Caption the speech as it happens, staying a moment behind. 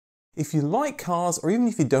If you like cars, or even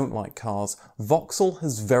if you don't like cars, Vauxhall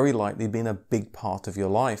has very likely been a big part of your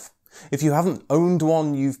life. If you haven't owned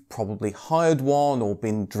one, you've probably hired one, or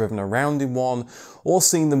been driven around in one, or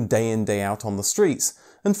seen them day in day out on the streets.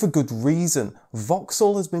 And for good reason.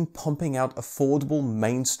 Vauxhall has been pumping out affordable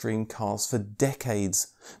mainstream cars for decades.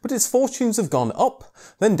 But its fortunes have gone up,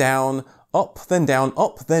 then down, up, then down,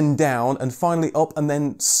 up, then down, and finally up and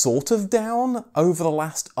then sort of down over the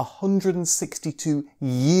last 162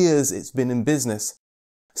 years it's been in business.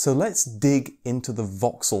 So let's dig into the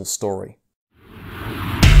Vauxhall story.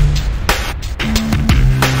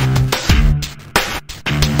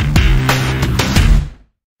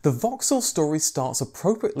 The Vauxhall story starts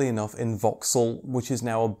appropriately enough in Vauxhall, which is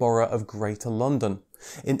now a borough of Greater London.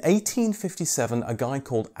 In 1857, a guy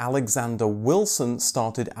called Alexander Wilson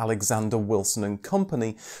started Alexander Wilson &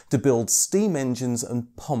 Company to build steam engines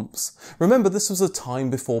and pumps. Remember, this was a time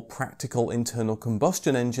before practical internal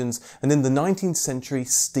combustion engines, and in the 19th century,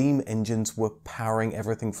 steam engines were powering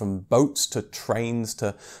everything from boats to trains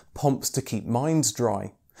to pumps to keep mines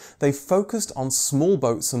dry. They focused on small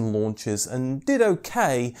boats and launches and did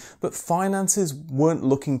okay, but finances weren't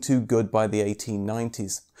looking too good by the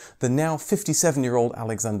 1890s. The now 57-year-old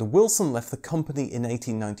Alexander Wilson left the company in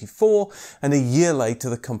 1894, and a year later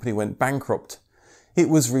the company went bankrupt. It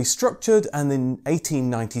was restructured and in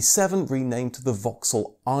 1897 renamed to the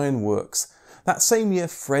Vauxhall Iron Works. That same year,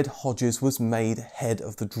 Fred Hodges was made head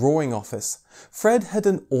of the drawing office. Fred had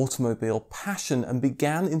an automobile passion and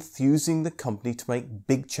began enthusing the company to make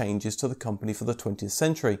big changes to the company for the 20th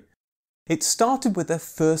century. It started with their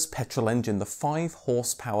first petrol engine, the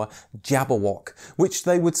 5-horsepower Jabberwock, which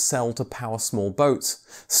they would sell to power small boats.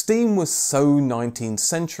 Steam was so 19th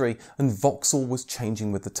century, and Vauxhall was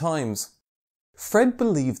changing with the times. Fred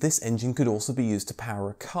believed this engine could also be used to power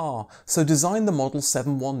a car, so designed the Model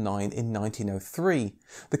 719 in 1903.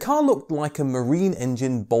 The car looked like a marine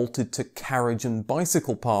engine bolted to carriage and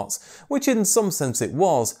bicycle parts, which in some sense it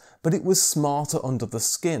was, but it was smarter under the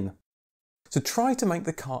skin. To try to make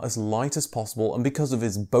the car as light as possible, and because of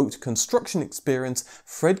his boat construction experience,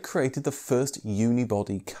 Fred created the first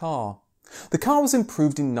unibody car. The car was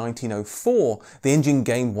improved in 1904, the engine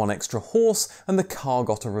gained 1 extra horse and the car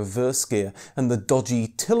got a reverse gear, and the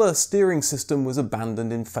dodgy tiller steering system was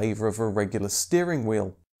abandoned in favour of a regular steering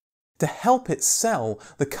wheel. To help it sell,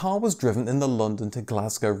 the car was driven in the London to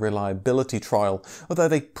Glasgow reliability trial, although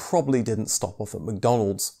they probably didn't stop off at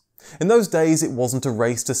McDonald's. In those days it wasn't a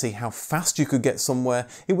race to see how fast you could get somewhere,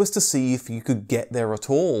 it was to see if you could get there at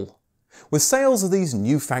all. With sales of these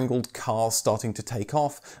newfangled cars starting to take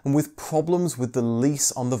off, and with problems with the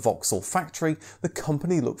lease on the Vauxhall factory, the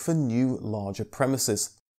company looked for new, larger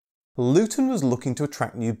premises. Luton was looking to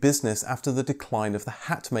attract new business after the decline of the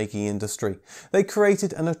hat-making industry. They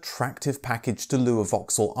created an attractive package to lure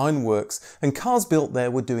Vauxhall Ironworks, and cars built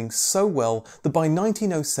there were doing so well that by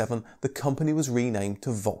 1907 the company was renamed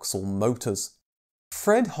to Vauxhall Motors.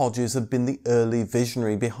 Fred Hodges had been the early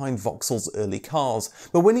visionary behind Vauxhall's early cars,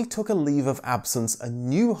 but when he took a leave of absence, a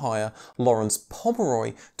new hire, Lawrence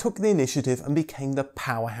Pomeroy, took the initiative and became the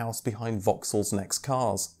powerhouse behind Vauxhall's next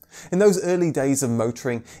cars. In those early days of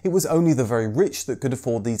motoring, it was only the very rich that could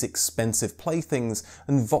afford these expensive playthings,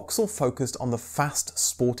 and Vauxhall focused on the fast,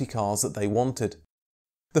 sporty cars that they wanted.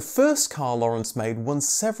 The first car Lawrence made won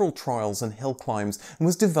several trials and hill climbs and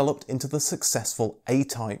was developed into the successful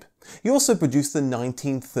A-Type. He also produced the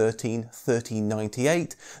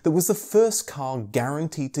 1913-1398 that was the first car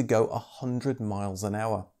guaranteed to go 100 miles an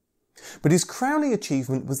hour. But his crowning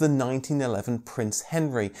achievement was the 1911 Prince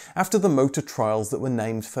Henry, after the motor trials that were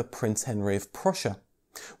named for Prince Henry of Prussia.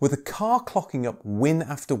 With the car clocking up win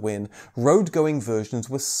after win, road-going versions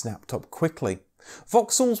were snapped up quickly.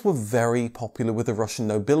 Vauxhalls were very popular with the Russian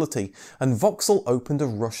nobility, and Vauxhall opened a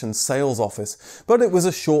Russian sales office, but it was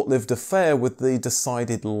a short-lived affair with the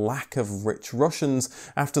decided lack of rich Russians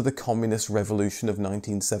after the Communist Revolution of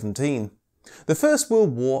 1917. The First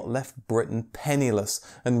World War left Britain penniless,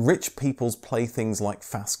 and rich people's playthings like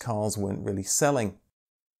fast cars weren't really selling.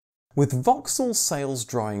 With Vauxhall sales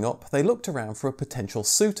drying up, they looked around for a potential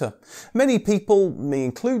suitor. Many people, me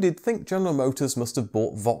included, think General Motors must have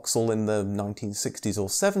bought Vauxhall in the 1960s or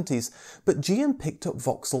 70s, but GM picked up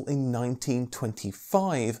Vauxhall in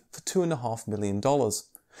 1925 for $2.5 million.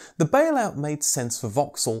 The bailout made sense for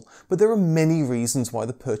Vauxhall, but there are many reasons why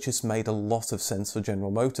the purchase made a lot of sense for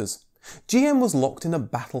General Motors. GM was locked in a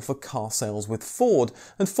battle for car sales with Ford,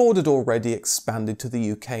 and Ford had already expanded to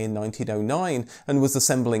the UK in 1909 and was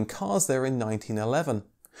assembling cars there in 1911.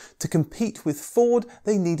 To compete with Ford,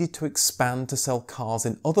 they needed to expand to sell cars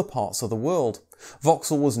in other parts of the world.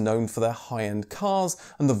 Vauxhall was known for their high-end cars,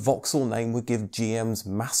 and the Vauxhall name would give GM's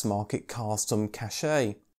mass-market cars some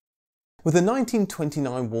cachet. With the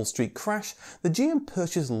 1929 Wall Street crash, the GM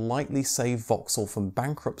purchase likely saved Vauxhall from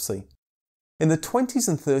bankruptcy. In the 20s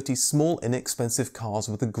and 30s, small inexpensive cars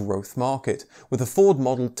were the growth market, with the Ford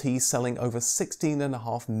Model T selling over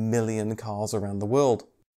 16.5 million cars around the world.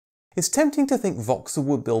 It's tempting to think Vauxhall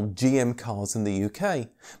would build GM cars in the UK,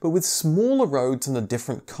 but with smaller roads and a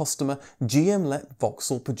different customer, GM let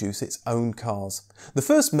Vauxhall produce its own cars. The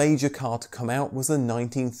first major car to come out was the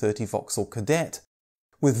 1930 Vauxhall Cadet.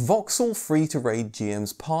 With Vauxhall free to raid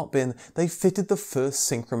GM's part bin, they fitted the first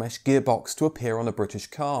synchromesh gearbox to appear on a British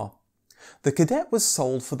car. The Cadet was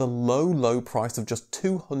sold for the low price of just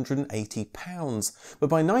 £280, but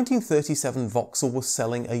by 1937 Vauxhall was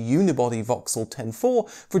selling a unibody Vauxhall 10.4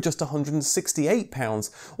 for just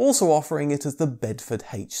 £168, also offering it as the Bedford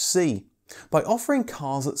HC. By offering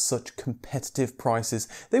cars at such competitive prices,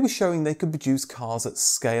 they were showing they could produce cars at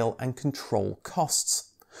scale and control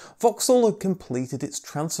costs. Vauxhall had completed its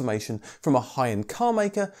transformation from a high-end car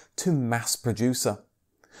maker to mass producer.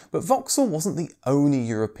 But Vauxhall wasn't the only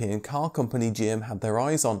European car company GM had their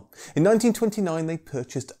eyes on. In 1929 they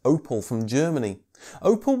purchased Opel from Germany.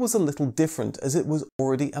 Opel was a little different as it was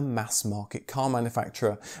already a mass-market car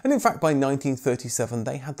manufacturer, and in fact by 1937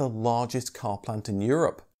 they had the largest car plant in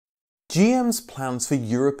Europe. GM's plans for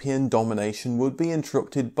European domination would be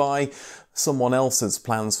interrupted by someone else's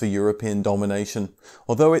plans for European domination,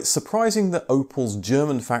 although it's surprising that Opel's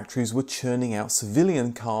German factories were churning out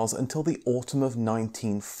civilian cars until the autumn of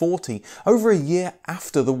 1940, over a year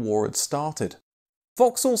after the war had started.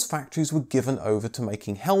 Vauxhall's factories were given over to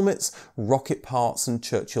making helmets, rocket parts and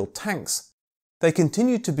Churchill tanks. They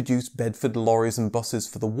continued to produce Bedford lorries and buses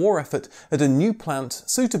for the war effort at a new plant,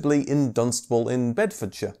 suitably in Dunstable in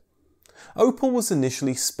Bedfordshire. Opel was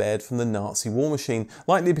initially spared from the Nazi war machine,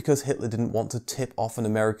 likely because Hitler didn't want to tip off an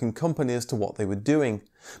American company as to what they were doing.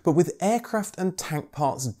 But with aircraft and tank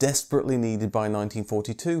parts desperately needed by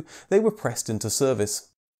 1942, they were pressed into service.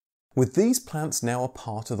 With these plants now a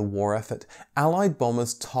part of the war effort, Allied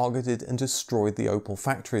bombers targeted and destroyed the Opel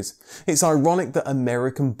factories. It's ironic that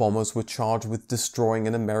American bombers were charged with destroying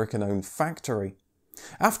an American-owned factory.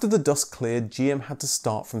 After the dust cleared, GM had to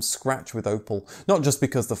start from scratch with Opel, not just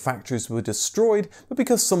because the factories were destroyed, but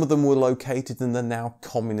because some of them were located in the now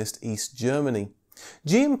communist East Germany.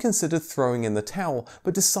 GM considered throwing in the towel,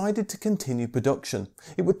 but decided to continue production.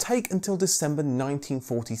 It would take until December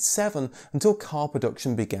 1947 until car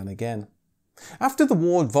production began again. After the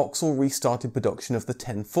war, Vauxhall restarted production of the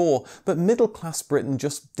 10.4, but middle-class Britain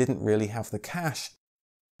just didn't really have the cash.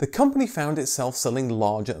 The company found itself selling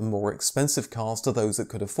larger and more expensive cars to those that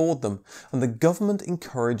could afford them, and the government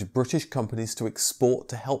encouraged British companies to export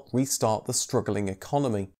to help restart the struggling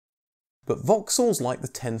economy. But Vauxhalls like the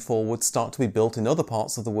 10.4 would start to be built in other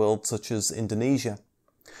parts of the world such as Indonesia.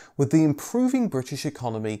 With the improving British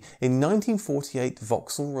economy, in 1948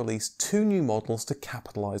 Vauxhall released two new models to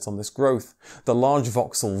capitalise on this growth, the large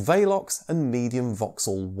Vauxhall Velox and medium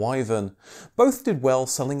Vauxhall Wyvern. Both did well,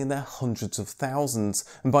 selling in their hundreds of thousands,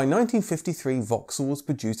 and by 1953 Vauxhall was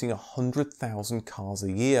producing 100,000 cars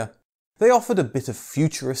a year. They offered a bit of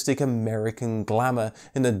futuristic American glamour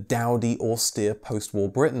in a dowdy, austere post-war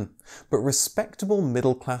Britain, but respectable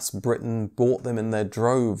middle-class Britain bought them in their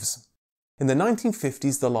droves. In the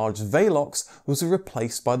 1950s, the large Velox was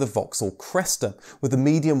replaced by the Vauxhall Cresta, with the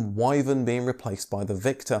medium Wyvern being replaced by the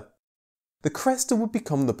Victor. The Cresta would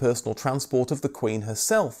become the personal transport of the Queen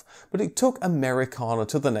herself, but it took Americana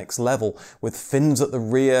to the next level, with fins at the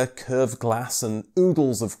rear, curved glass and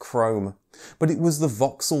oodles of chrome. But it was the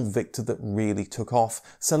Vauxhall Victor that really took off,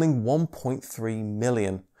 selling 1.3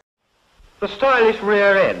 million. The stylish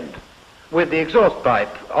rear end, with the exhaust pipe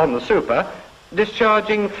on the super,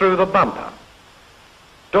 discharging through the bumper.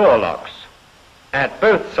 Door locks at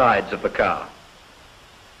both sides of the car.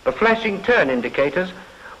 The flashing turn indicators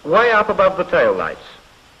way up above the tail lights.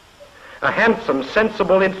 A handsome,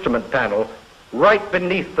 sensible instrument panel right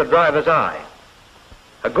beneath the driver's eye.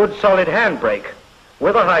 A good solid handbrake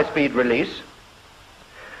with a high-speed release.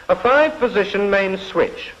 A 5-position main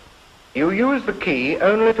switch. You use the key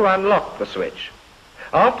only to unlock the switch.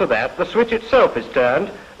 After that, the switch itself is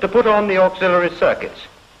turned to put on the auxiliary circuits,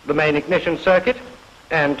 the main ignition circuit,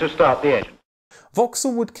 and to start the engine.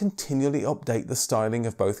 Vauxhall would continually update the styling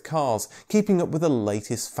of both cars, keeping up with the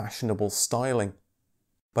latest fashionable styling.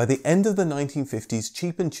 By the end of the 1950s,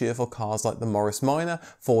 cheap and cheerful cars like the Morris Minor,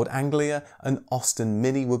 Ford Anglia and Austin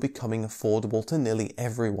Mini were becoming affordable to nearly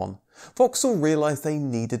everyone. Vauxhall realised they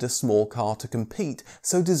needed a small car to compete,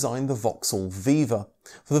 so designed the Vauxhall Viva.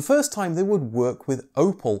 For the first time they would work with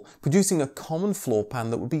Opel, producing a common floor pan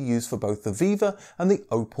that would be used for both the Viva and the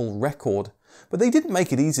Opel Rekord. But they didn't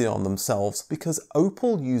make it easy on themselves, because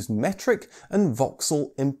Opel used metric and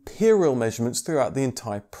Vauxhall imperial measurements throughout the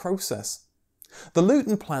entire process. The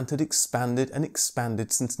Luton plant had expanded and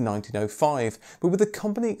expanded since 1905, but with the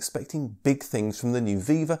company expecting big things from the new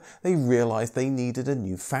Viva, they realised they needed a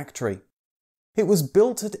new factory. It was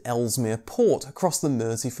built at Ellesmere Port, across the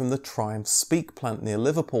Mersey from the Triumph Speak plant near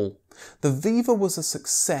Liverpool. The Viva was a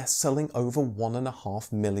success, selling over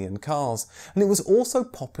 1.5 million cars, and it was also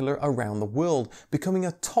popular around the world, becoming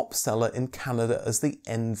a top seller in Canada as the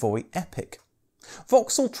Envoy Epic.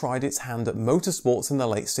 Vauxhall tried its hand at motorsports in the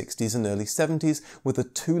late 60s and early 70s with the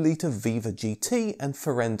 2-litre Viva GT and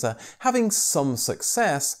Firenze having some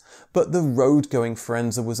success, but the road-going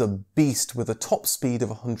Firenze was a beast with a top speed of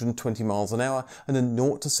 120 miles an hour and a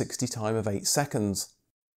 0 to 60 time of 8 seconds.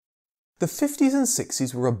 The 50s and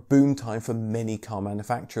 60s were a boom time for many car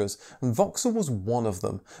manufacturers, and Vauxhall was one of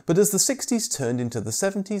them, but as the 60s turned into the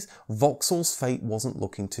 70s, Vauxhall's fate wasn't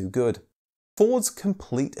looking too good. Ford's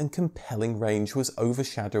complete and compelling range was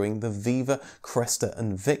overshadowing the Viva, Cresta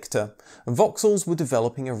and Victor, and Vauxhalls were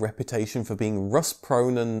developing a reputation for being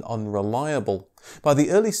rust-prone and unreliable. By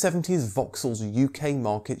the early 70s, Vauxhall's UK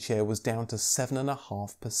market share was down to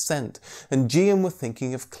 7.5%, and GM were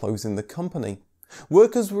thinking of closing the company.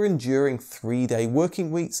 Workers were enduring 3-day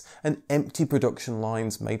working weeks, and empty production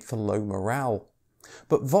lines made for low morale.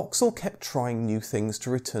 But Vauxhall kept trying new things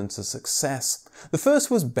to return to success. The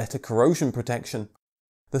first was better corrosion protection.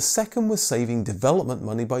 The second was saving development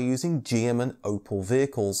money by using GM and Opel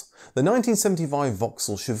vehicles. The 1975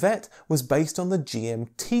 Vauxhall Chevette was based on the GM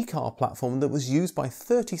T-Car platform that was used by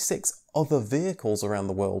 36 other vehicles around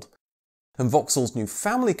the world. And Vauxhall's new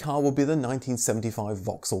family car would be the 1975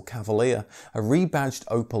 Vauxhall Cavalier, a rebadged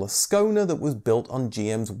Opel Ascona that was built on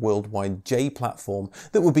GM's worldwide J platform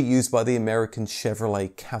that would be used by the American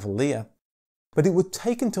Chevrolet Cavalier. But it would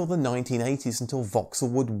take until the 1980s until Vauxhall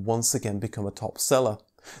would once again become a top seller.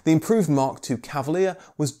 The improved Mark II Cavalier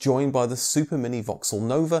was joined by the Super Mini Vauxhall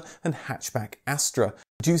Nova and hatchback Astra,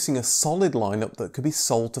 producing a solid lineup that could be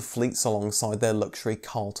sold to fleets alongside their luxury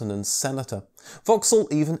Carlton and Senator. Vauxhall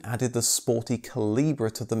even added the sporty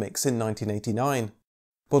Calibra to the mix in 1989.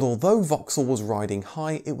 But although Vauxhall was riding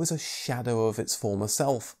high, it was a shadow of its former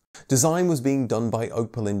self. Design was being done by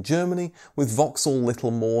Opel in Germany, with Vauxhall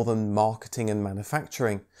little more than marketing and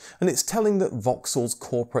manufacturing, and it's telling that Vauxhall's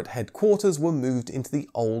corporate headquarters were moved into the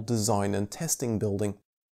old design and testing building.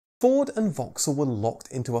 Ford and Vauxhall were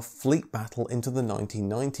locked into a fleet battle into the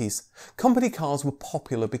 1990s. Company cars were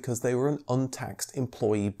popular because they were an untaxed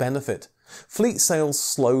employee benefit. Fleet sales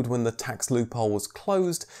slowed when the tax loophole was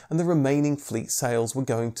closed, and the remaining fleet sales were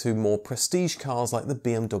going to more prestige cars like the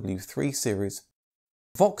BMW 3 Series.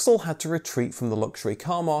 Vauxhall had to retreat from the luxury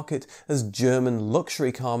car market as German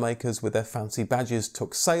luxury car makers with their fancy badges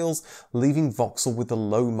took sales, leaving Vauxhall with the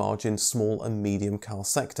low-margin small and medium car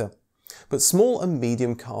sector. But small and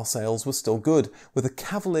medium car sales were still good, with the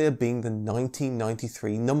Cavalier being the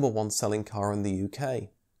 1993 #1 selling car in the UK.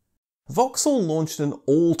 Vauxhall launched an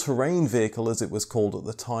all-terrain vehicle, as it was called at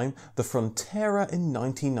the time, the Frontera, in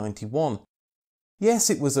 1991.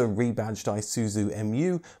 Yes, it was a rebadged Isuzu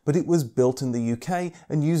MU, but it was built in the UK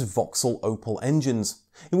and used Vauxhall Opel engines.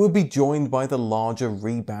 It would be joined by the larger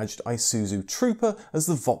rebadged Isuzu Trooper as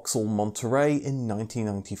the Vauxhall Monterey in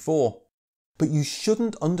 1994. But you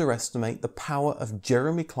shouldn't underestimate the power of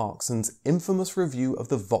Jeremy Clarkson's infamous review of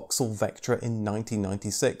the Vauxhall Vectra in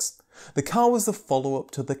 1996. The car was the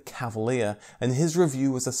follow-up to the Cavalier, and his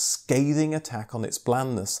review was a scathing attack on its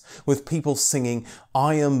blandness, with people singing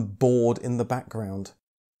 "I am bored" in the background.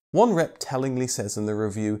 One rep tellingly says in the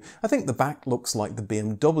review, "I think the back looks like the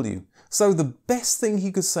BMW." So the best thing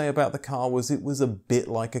he could say about the car was it was a bit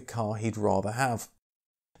like a car he'd rather have.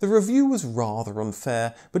 The review was rather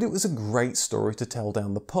unfair, but it was a great story to tell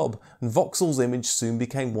down the pub, and Vauxhall's image soon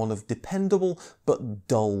became one of dependable but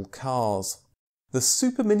dull cars. The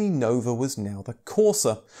Super Mini Nova was now the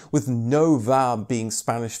Corsa. With Nova being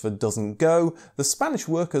Spanish for doesn't go, the Spanish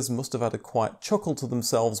workers must have had a quiet chuckle to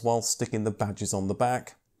themselves while sticking the badges on the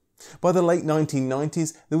back. By the late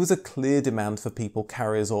 1990s, there was a clear demand for people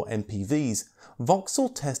carriers or MPVs. Vauxhall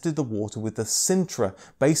tested the water with the Sintra,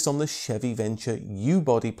 based on the Chevy Venture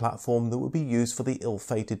U-body platform that would be used for the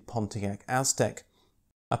ill-fated Pontiac Aztek.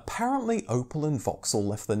 Apparently Opel and Vauxhall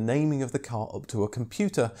left the naming of the car up to a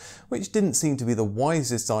computer, which didn't seem to be the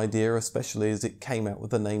wisest idea, especially as it came out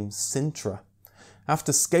with the name Sintra.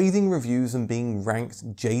 After scathing reviews and being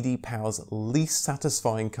ranked J.D. Power's least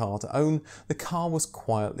satisfying car to own, the car was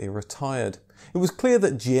quietly retired. It was clear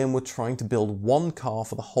that GM were trying to build one car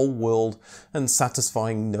for the whole world and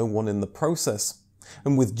satisfying no one in the process.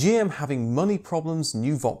 And with GM having money problems,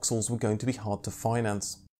 new Vauxhalls were going to be hard to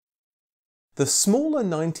finance. The smaller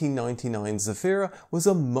 1999 Zafira was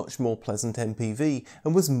a much more pleasant MPV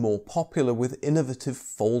and was more popular with innovative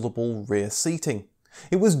foldable rear seating.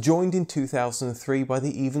 It was joined in 2003 by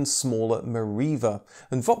the even smaller Meriva,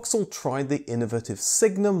 and Vauxhall tried the innovative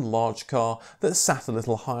Signum large car that sat a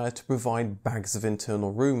little higher to provide bags of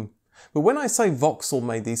internal room. But when I say Vauxhall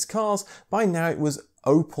made these cars, by now it was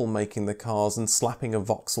Opel making the cars and slapping a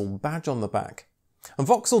Vauxhall badge on the back. And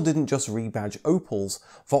Vauxhall didn't just rebadge Opels.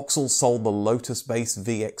 Vauxhall sold the Lotus-based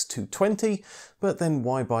VX220, but then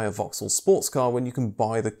why buy a Vauxhall sports car when you can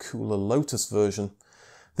buy the cooler Lotus version?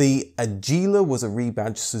 The Agila was a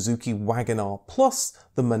rebadged Suzuki Wagon-R Plus,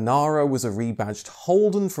 the Monaro was a rebadged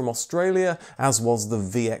Holden from Australia, as was the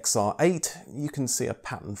VXR8. You can see a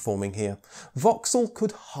pattern forming here. Vauxhall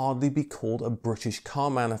could hardly be called a British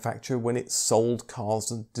car manufacturer when it sold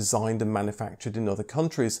cars designed and manufactured in other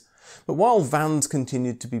countries. But while vans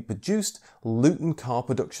continued to be produced, Luton car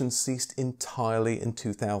production ceased entirely in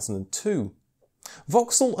 2002.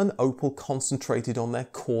 Vauxhall and Opel concentrated on their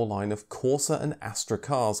core line of Corsa and Astra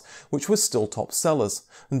cars, which were still top sellers,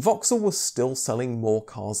 and Vauxhall was still selling more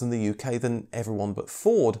cars in the UK than everyone but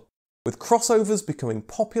Ford. With crossovers becoming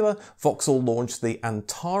popular, Vauxhall launched the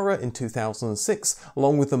Antara in 2006,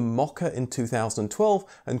 along with the Mocha in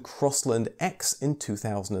 2012 and Crossland X in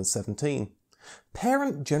 2017.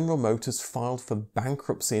 Parent General Motors filed for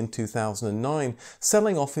bankruptcy in 2009,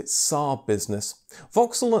 selling off its Saab business.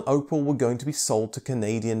 Vauxhall and Opel were going to be sold to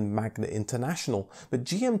Canadian Magna International, but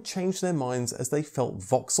GM changed their minds as they felt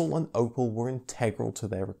Vauxhall and Opel were integral to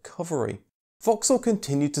their recovery. Vauxhall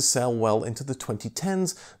continued to sell well into the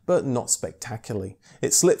 2010s, but not spectacularly.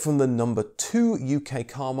 It slipped from the number 2 UK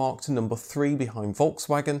car mark to number 3 behind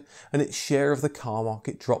Volkswagen, and its share of the car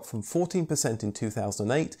market dropped from 14% in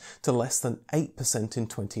 2008 to less than 8% in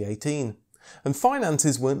 2018. And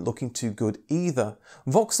finances weren't looking too good either.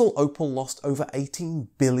 Vauxhall Opel lost over $18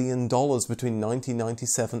 billion between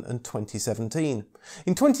 1997 and 2017.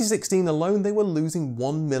 In 2016 alone, they were losing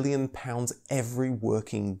 £1 million every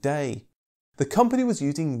working day. The company was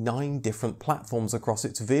using 9 different platforms across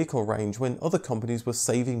its vehicle range when other companies were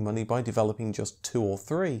saving money by developing just 2 or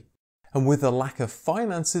 3. And with the lack of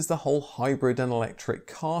finances, the whole hybrid and electric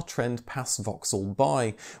car trend passed Vauxhall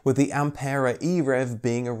by, with the Ampera E-Rev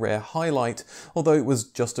being a rare highlight, although it was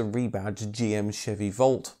just a rebadged GM Chevy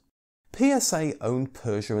Volt. PSA owned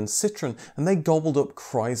Peugeot and Citroën, and they gobbled up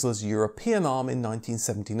Chrysler's European arm in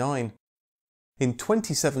 1979. In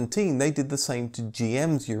 2017, they did the same to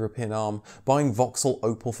GM's European arm, buying Vauxhall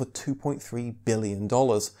Opel for $2.3 billion,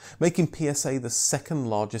 making PSA the second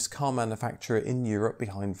largest car manufacturer in Europe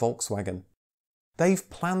behind Volkswagen. They've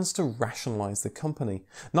plans to rationalise the company.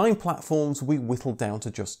 9 platforms will be whittled down to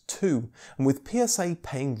just 2, and with PSA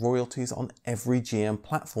paying royalties on every GM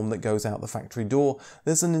platform that goes out the factory door,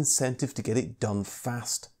 there's an incentive to get it done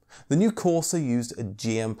fast. The new Corsa used a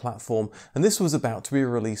GM platform, and this was about to be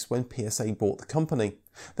released when PSA bought the company.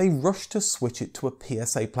 They rushed to switch it to a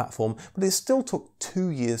PSA platform, but it still took 2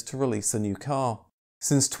 years to release the new car.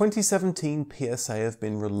 Since 2017, PSA have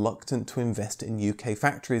been reluctant to invest in UK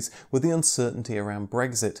factories with the uncertainty around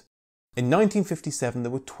Brexit. In 1957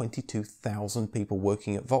 there were 22,000 people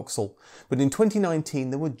working at Vauxhall, but in 2019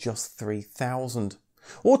 there were just 3,000.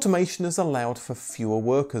 Automation has allowed for fewer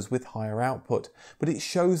workers with higher output, but it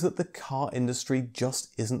shows that the car industry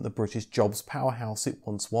just isn't the British jobs powerhouse it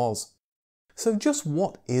once was. So just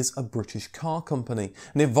what is a British car company?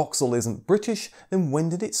 And if Vauxhall isn't British, then when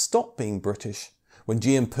did it stop being British? When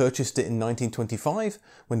GM purchased it in 1925?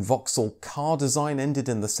 When Vauxhall car design ended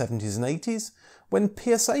in the 70s and 80s? When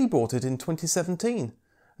PSA bought it in 2017?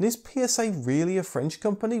 And is PSA really a French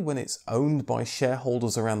company when it's owned by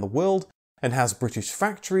shareholders around the world and has British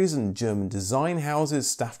factories and German design houses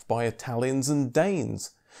staffed by Italians and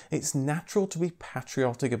Danes? It's natural to be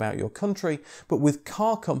patriotic about your country, but with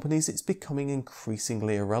car companies it's becoming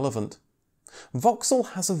increasingly irrelevant. Vauxhall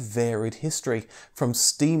has a varied history, from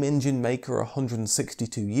steam engine maker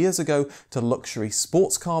 162 years ago to luxury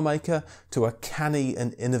sports car maker, to a canny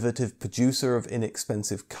and innovative producer of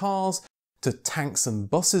inexpensive cars, to tanks and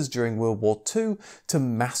buses during World War II, to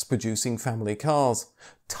mass-producing family cars.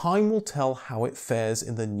 Time will tell how it fares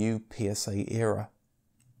in the new PSA era.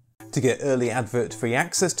 To get early advert-free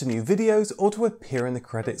access to new videos or to appear in the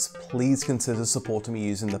credits, please consider supporting me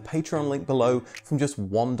using the Patreon link below from just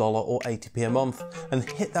 $1 or 80p a month, and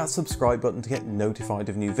hit that subscribe button to get notified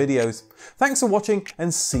of new videos. Thanks for watching,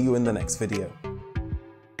 and see you in the next video.